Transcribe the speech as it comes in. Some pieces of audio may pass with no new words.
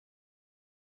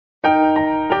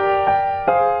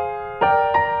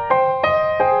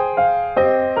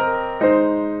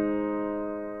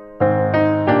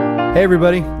Hey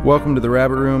everybody, welcome to the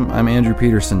Rabbit Room. I'm Andrew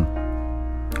Peterson.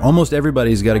 Almost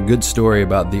everybody's got a good story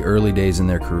about the early days in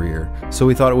their career, so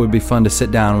we thought it would be fun to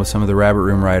sit down with some of the Rabbit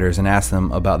Room writers and ask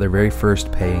them about their very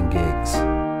first paying gigs.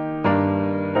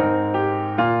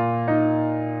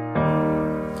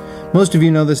 Most of you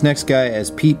know this next guy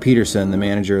as Pete Peterson, the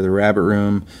manager of the Rabbit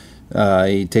Room.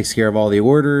 He takes care of all the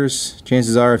orders.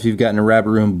 Chances are, if you've gotten a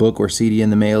Rabbit Room book or CD in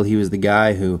the mail, he was the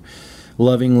guy who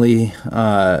lovingly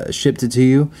shipped it to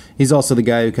you. He's also the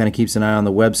guy who kind of keeps an eye on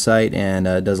the website and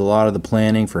does a lot of the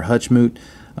planning for Hutchmoot.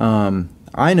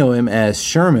 I know him as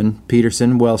Sherman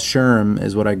Peterson. Well, Sherm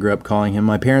is what I grew up calling him.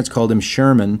 My parents called him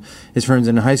Sherman. His friends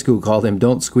in high school called him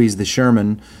Don't Squeeze the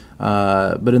Sherman.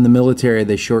 But in the military,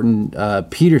 they shortened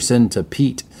Peterson to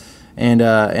Pete.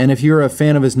 And if you're a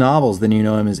fan of his novels, then you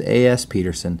know him as A.S.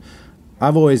 Peterson.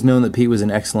 I've always known that Pete was an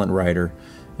excellent writer,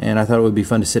 and I thought it would be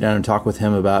fun to sit down and talk with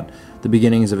him about the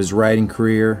beginnings of his writing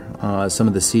career, some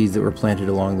of the seeds that were planted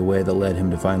along the way that led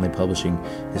him to finally publishing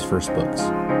his first books.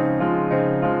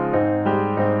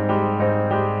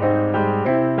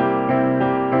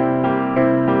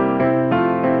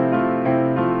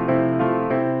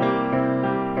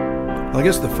 I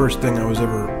guess the first thing I was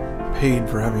ever paid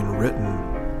for having written,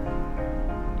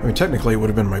 I mean, technically it would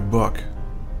have been my book.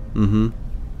 Mm-hmm.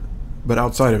 But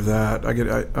outside of that, I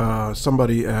get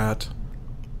somebody at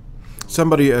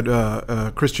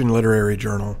a Christian literary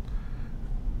journal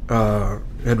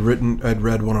had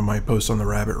read one of my posts on the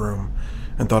Rabbit Room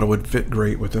and thought it would fit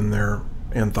great within their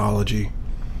anthology,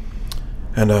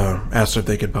 and asked if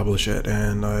they could publish it,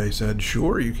 and I said,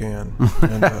 "Sure, you can."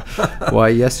 And, Why,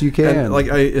 yes, you can.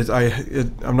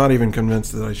 And, I'm not even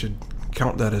convinced that I should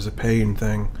count that as a paying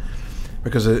thing,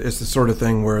 because it's the sort of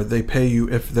thing where they pay you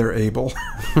if they're able.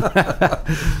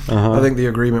 I think the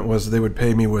agreement was they would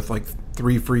pay me with like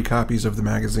 3 free copies of the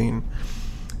magazine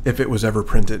if it was ever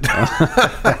printed.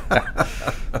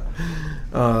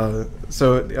 I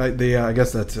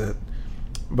guess that's it.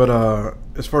 But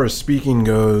as far as speaking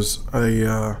goes,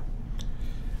 I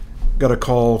got a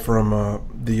call from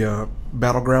the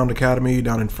Battleground Academy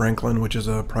down in Franklin, which is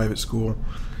a private school.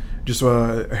 Just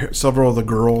several of the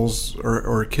girls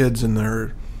or kids in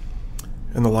the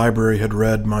library had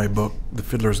read my book, The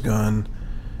Fiddler's Gun,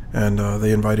 and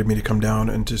they invited me to come down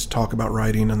and just talk about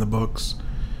writing and the books.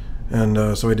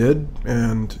 And so I did,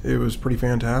 and it was pretty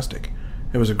fantastic.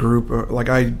 It was a group,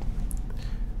 I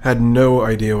had no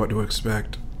idea what to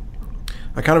expect.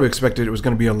 I kind of expected it was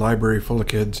going to be a library full of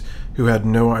kids who had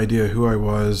no idea who I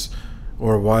was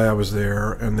or why I was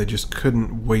there, and they just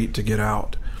couldn't wait to get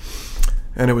out.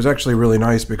 And it was actually really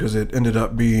nice because it ended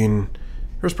up being,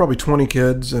 there was probably 20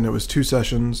 kids, and it was 2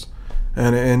 sessions.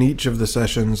 And in each of the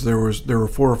sessions, there were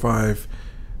 4 or 5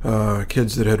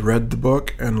 kids that had read the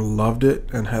book and loved it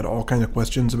and had all kinds of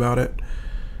questions about it.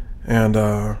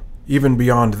 And even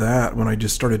beyond that, when I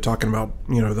just started talking about,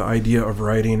 the idea of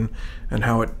writing and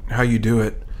how you do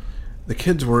it, the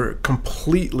kids were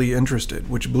completely interested,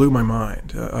 which blew my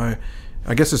mind.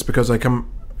 I guess it's because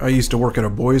I used to work at a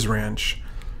boys' ranch,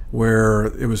 where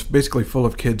it was basically full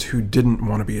of kids who didn't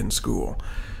want to be in school.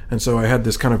 And so I had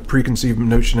this kind of preconceived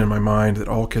notion in my mind that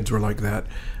all kids were like that,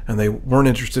 and they weren't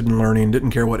interested in learning,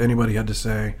 didn't care what anybody had to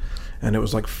say, and it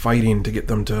was like fighting to get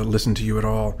them to listen to you at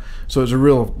all. So it was a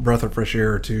real breath of fresh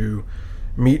air to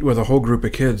meet with a whole group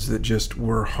of kids that just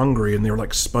were hungry, and they were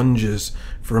like sponges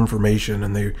for information,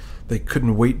 and they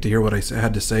couldn't wait to hear what I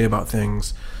had to say about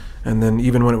things. And then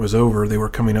even when it was over, they were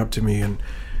coming up to me and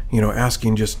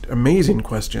asking just amazing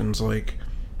questions, like,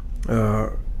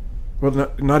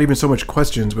 not even so much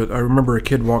questions, but I remember a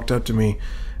kid walked up to me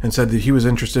and said that he was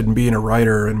interested in being a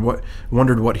writer and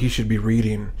wondered what he should be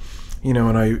reading,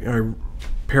 and I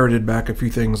parroted back a few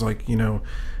things like,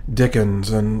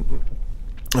 Dickens and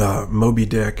Moby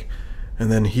Dick,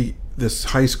 and then this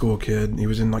high school kid, he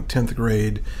was in like 10th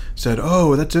grade, said,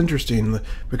 "Oh, that's interesting,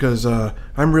 because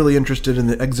I'm really interested in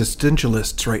the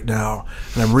existentialists right now,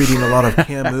 and I'm reading a lot of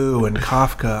Camus and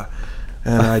Kafka."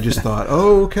 And I just thought,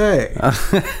 "Oh, okay,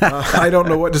 I don't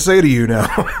know what to say to you now,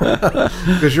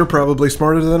 because you're probably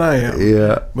smarter than I am."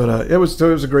 Yeah. But it was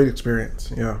a great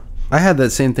experience. Yeah. I had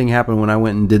that same thing happen when I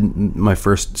went and did my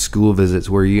first school visits,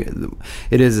 where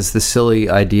it's the silly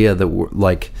idea that we're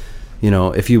like,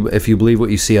 if you believe what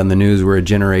you see on the news, we're a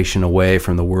generation away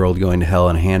from the world going to hell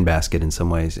in a handbasket in some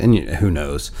ways, and who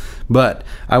knows. But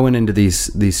I went into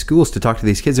these schools to talk to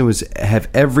these kids, and have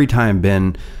every time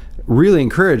been really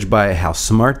encouraged by how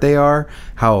smart they are,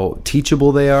 how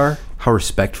teachable they are, how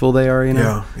respectful they are.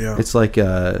 Yeah. It's like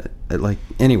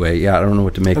anyway. Yeah, I don't know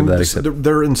what to make of that. Except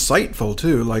they're insightful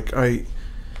too. Like I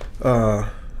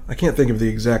can't think of the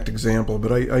exact example,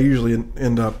 but I usually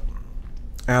end up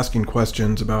asking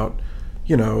questions about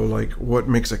like what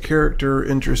makes a character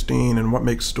interesting and what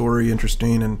makes story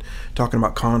interesting, and talking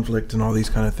about conflict and all these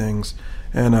kind of things.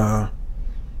 And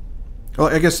well,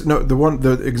 I guess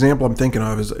the example I'm thinking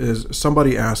of is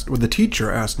somebody the teacher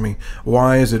asked me,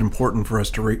 why is it important for us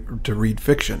to read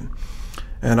fiction?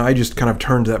 And I just kind of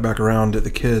turned that back around at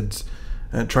the kids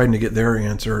and trying to get their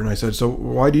answer. And I said, so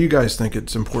why do you guys think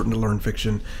it's important to learn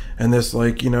fiction? And this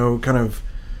kind of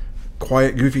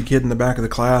quiet, goofy kid in the back of the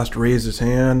class raised his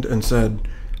hand and said,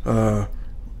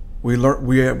 we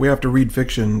have to read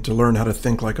fiction to learn how to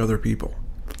think like other people.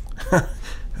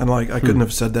 And I couldn't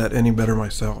have said that any better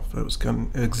myself. It was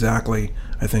kind of exactly,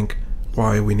 I think,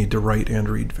 why we need to write and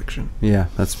read fiction. Yeah,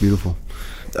 that's beautiful.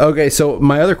 Okay, so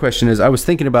my other question is, I was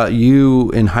thinking about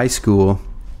you in high school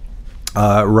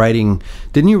writing.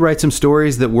 Didn't you write some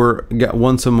stories that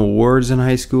won some awards in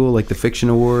high school, like the fiction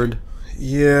award?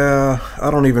 Yeah, I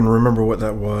don't even remember what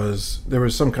that was. There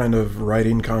was some kind of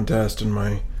writing contest, and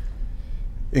my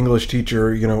English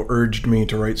teacher, urged me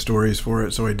to write stories for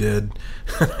it, so I did.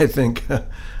 I think,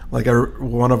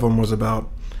 one of them was about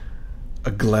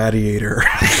a gladiator.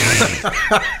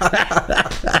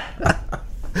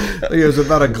 It was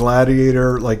about a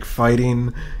gladiator,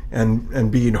 fighting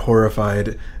and being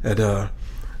horrified at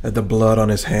the blood on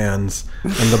his hands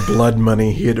and the blood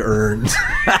money he had earned.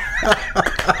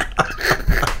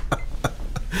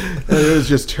 It was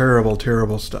just terrible,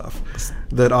 terrible stuff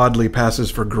that oddly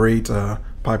passes for great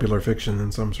popular fiction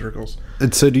in some circles.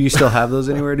 And so do you still have those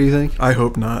anywhere, do you think? I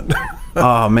hope not.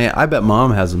 Oh, man, I bet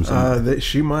Mom has them somewhere.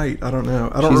 She might. I don't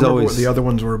know. I don't remember what the other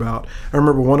ones were about. I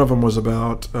remember one of them was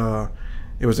about,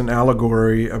 it was an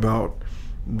allegory about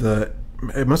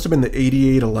it must have been the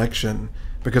 88 election,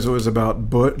 because it was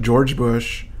about George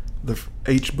Bush,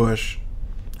 H. Bush,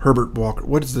 Herbert Walker.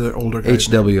 What is the older guy?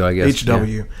 H.W., I guess.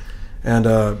 H.W. Yeah. And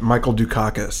Michael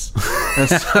Dukakis. And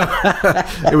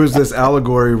so it was this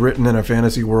allegory written in a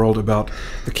fantasy world about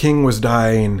the king was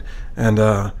dying, and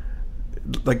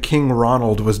King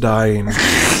Ronald was dying.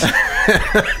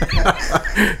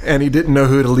 And he didn't know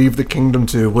who to leave the kingdom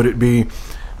to. Would it be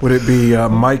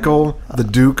Michael, the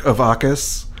Duke of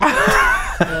Akis?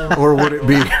 Or would it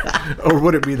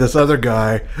be this other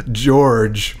guy,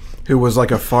 George, who was like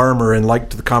a farmer and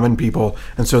liked the common people,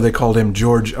 and so they called him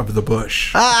George of the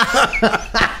Bush.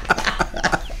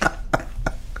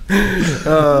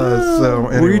 So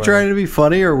anyway. Were you trying to be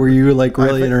funny, or were you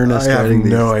really in earnest writing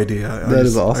these? I have no idea. That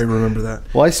is awesome. I remember that.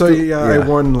 Well, I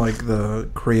won the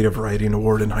creative writing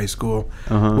award in high school,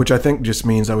 which I think just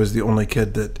means I was the only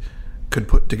kid that could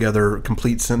put together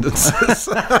complete sentences.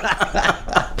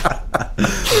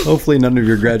 Hopefully none of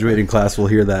your graduating class will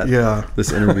hear that. Yeah.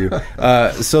 This interview. But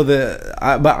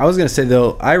I was going to say,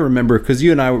 though, I remember, because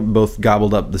you and I were both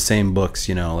gobbled up the same books,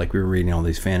 we were reading all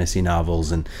these fantasy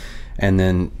novels, and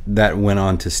then that went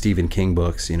on to Stephen King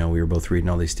books. We were both reading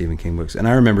all these Stephen King books. And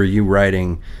I remember you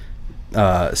writing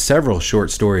several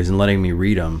short stories and letting me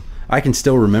read them. I can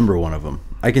still remember one of them.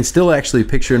 I can still actually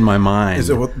picture in my mind. Is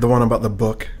it the one about the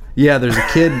book? Yeah, there's a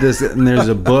kid, and there's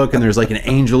a book, and there's an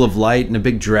angel of light and a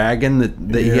big dragon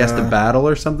that he has to battle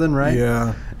or something, right?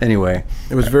 Yeah. Anyway.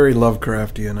 It was very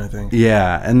Lovecraftian, I think.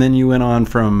 Yeah, and then you went on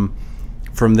from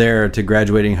there to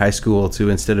graduating high school to,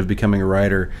 instead of becoming a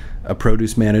writer, a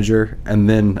produce manager, and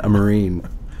then a Marine.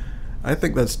 I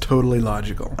think that's totally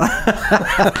logical.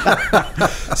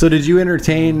 So did you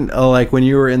entertain, when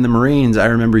you were in the Marines, I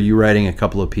remember you writing a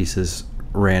couple of pieces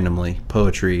randomly,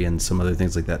 poetry and some other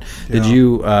things like that. Yeah. Did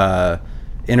you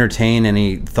entertain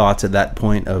any thoughts at that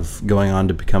point of going on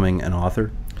to becoming an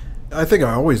author? I think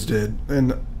I always did.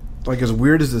 And as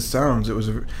weird as this sounds, it was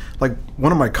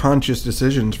one of my conscious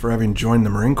decisions for having joined the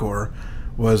Marine Corps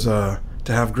was to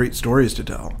have great stories to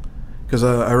tell. Because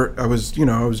I was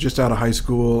just out of high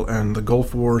school, and the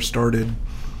Gulf War started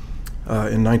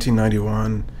in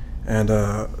 1991. And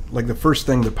the first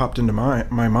thing that popped into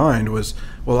my mind was,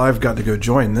 well, I've got to go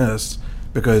join this,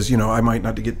 because I might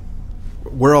not get.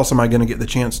 Where else am I going to get the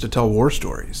chance to tell war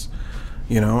stories?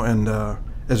 And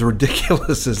as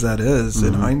ridiculous as that is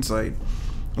in hindsight,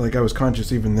 I was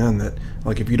conscious even then that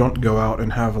if you don't go out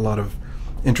and have a lot of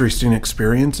interesting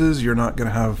experiences, you're not going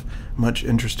to have much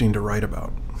interesting to write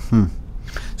about.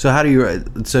 So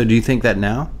do you think that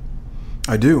now?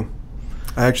 I do.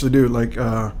 I actually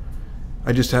do.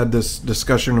 I just had this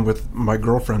discussion with my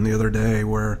girlfriend the other day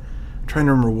where I'm trying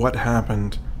to remember what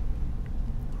happened,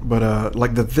 but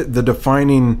the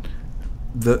defining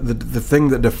the thing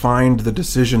that defined the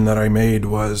decision that I made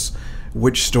was,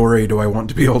 which story do I want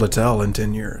to be able to tell in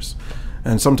 10 years?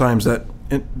 And sometimes that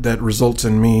results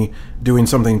in me doing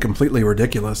something completely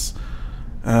ridiculous,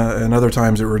 and other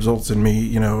times it results in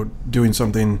me doing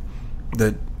something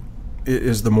that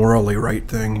is the morally right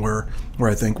thing, where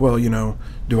I think, well,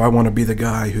 do I want to be the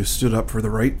guy who stood up for the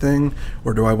right thing,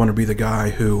 or do I want to be the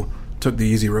guy who took the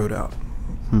easy road out?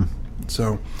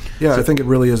 So I think it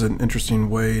really is an interesting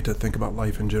way to think about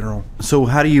life in general. So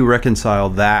how do you reconcile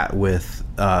that with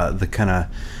the kind of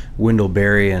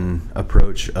Wendell-Berryan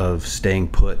approach of staying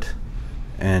put,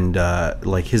 and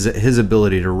like his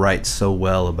ability to write so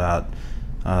well about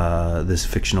this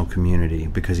fictional community,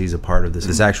 because he's a part of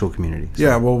this actual community? So.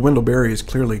 Yeah, well, Wendell-Berry is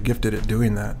clearly gifted at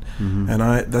doing that, and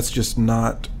that's just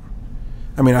not.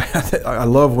 I mean, I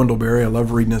love Wendell-Berry. I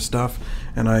love reading his stuff,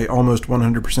 and I almost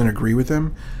 100% agree with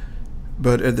him.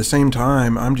 But at the same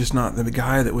time, I'm just not the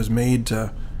guy that was made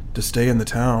to stay in the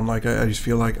town. Like, I just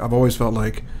feel like I've always felt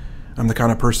like I'm the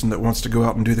kind of person that wants to go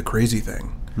out and do the crazy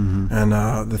thing, and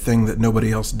the thing that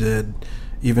nobody else did,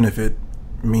 even if it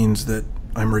means that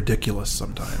I'm ridiculous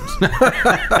sometimes.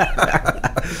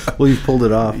 Well, you've pulled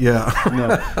it off. Yeah.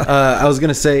 No. I was going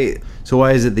to say, so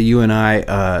why is it that you and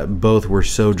I both were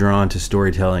so drawn to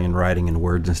storytelling and writing and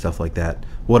words and stuff like that?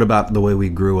 What about the way we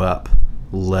grew up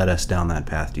led us down that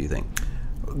path, do you think?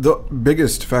 The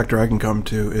biggest factor I can come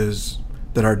to is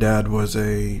that our dad was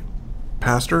a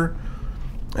pastor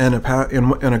and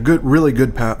a good, really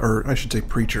good or I should say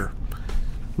preacher.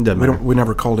 We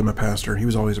never called him a pastor. He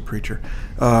was always a preacher,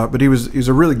 but he was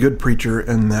a really good preacher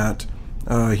in that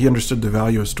he understood the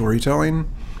value of storytelling.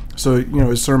 So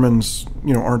his sermons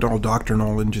aren't all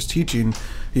doctrinal and just teaching.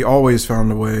 He always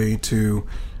found a way to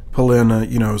pull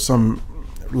in some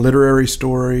literary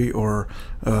story, or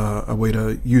a way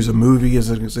to use a movie as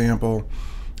an example,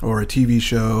 or a TV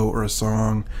show, or a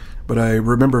song. But I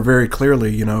remember very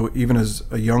clearly, even as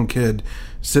a young kid,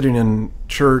 sitting in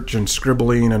church and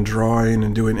scribbling and drawing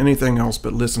and doing anything else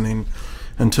but listening,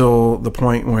 until the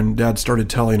point when Dad started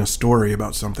telling a story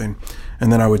about something.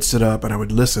 And then I would sit up and I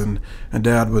would listen. And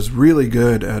Dad was really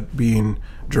good at being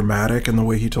dramatic in the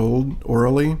way he told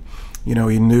orally. He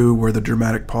knew where the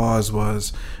dramatic pause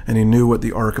was, and he knew what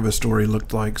the arc of a story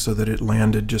looked like so that it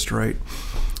landed just right.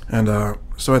 And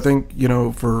so I think,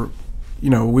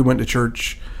 we went to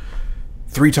church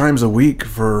 3 times a week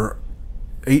for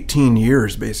 18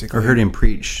 years, basically. I heard him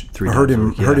preach 3 times a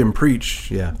week. Heard him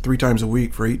preach 3 times a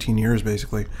week for 18 years,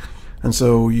 basically. And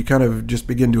so you kind of just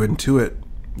begin to intuit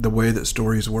the way that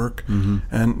stories work,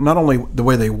 and not only the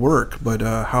way they work, but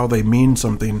how they mean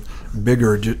something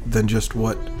bigger than just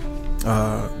what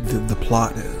the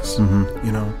plot is.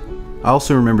 I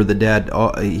also remember that Dad,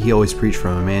 he always preached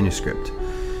from a manuscript,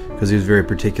 because he was very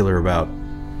particular about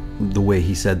the way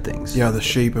he said things. Yeah, the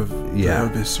shape of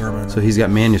his sermon. So he's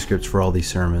got manuscripts for all these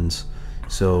sermons.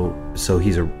 So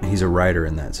he's a writer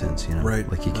in that sense, Right.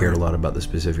 Like he cared a lot about the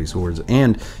specifics of words,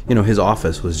 and his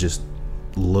office was just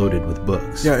loaded with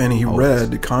books. Yeah, and he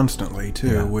read constantly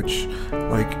too, which,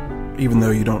 like, even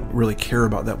though you don't really care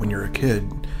about that when you're a kid,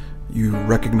 you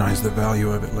recognize the value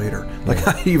of it later. Like,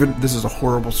 this is a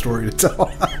horrible story to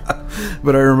tell,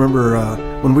 but I remember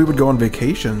when we would go on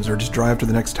vacations or just drive to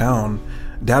the next town,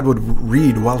 Dad would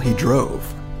read while he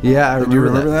drove. Yeah, I remember. Do you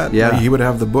remember that? Yeah. He would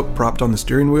have the book propped on the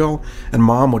steering wheel, and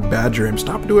Mom would badger him,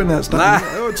 "Stop doing that, stop."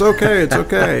 "Oh, it's okay, it's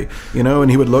okay." And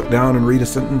he would look down and read a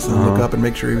sentence and look up and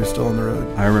make sure he was still on the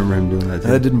road. I remember him doing that too.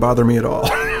 And that didn't bother me at all.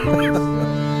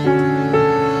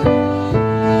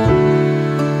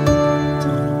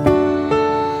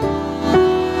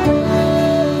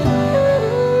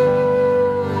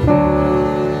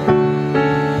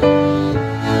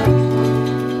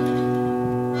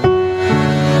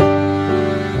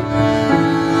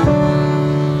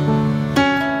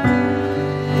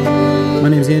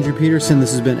 Peterson.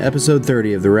 This has been episode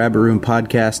 30 of the Rabbit Room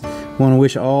Podcast. I want to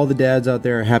wish all the dads out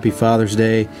there a happy Father's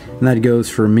Day, and that goes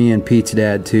for me and Pete's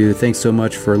dad too. Thanks so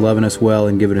much for loving us well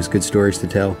and giving us good stories to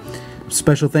tell.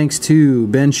 Special thanks to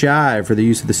Ben Shive for the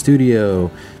use of the studio,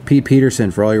 Pete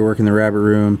Peterson for all your work in the Rabbit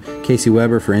Room, Casey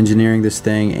Weber for engineering this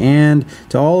thing, and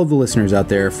to all of the listeners out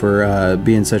there for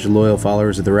being such loyal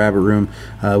followers of the Rabbit Room.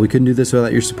 We couldn't do this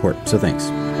without your support, so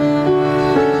thanks.